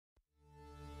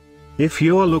If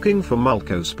you're looking for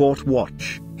Mulco Sport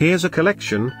Watch, here's a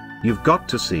collection you've got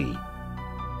to see.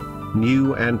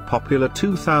 New and popular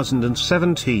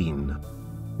 2017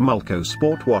 Mulco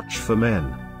Sport Watch for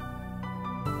Men.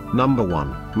 Number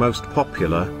 1, most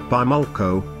popular, by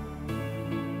Mulco.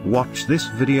 Watch this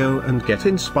video and get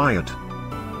inspired.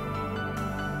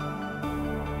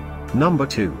 Number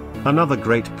 2, another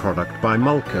great product by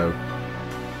Mulco.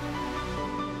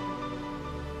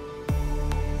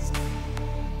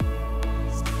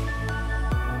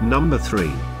 Number 3.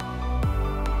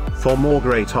 For more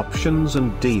great options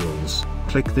and deals,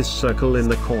 click this circle in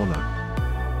the corner.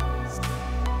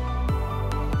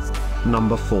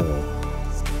 Number 4.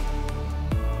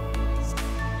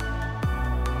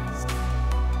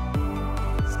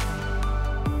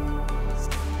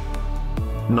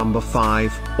 Number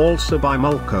 5, also by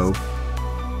Mulco.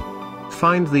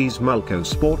 Find these Mulco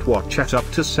Sport Watch at up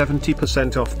to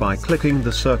 70% off by clicking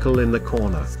the circle in the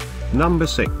corner. Number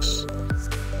 6.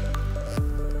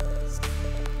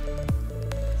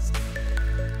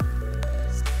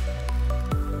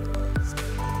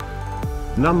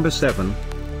 Number 7.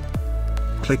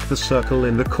 Click the circle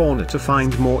in the corner to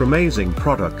find more amazing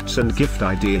products and gift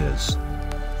ideas.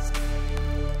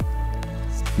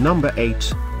 Number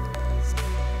 8.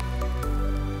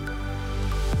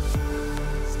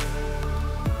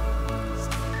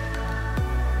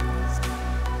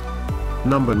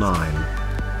 Number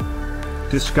 9.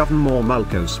 Discover more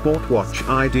Mulco Sport Watch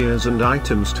ideas and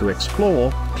items to explore,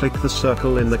 click the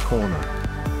circle in the corner.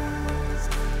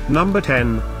 Number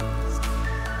 10.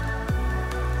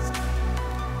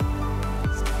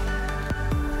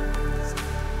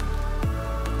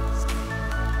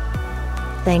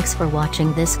 Thanks for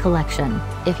watching this collection.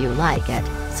 If you like it,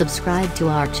 subscribe to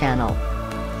our channel.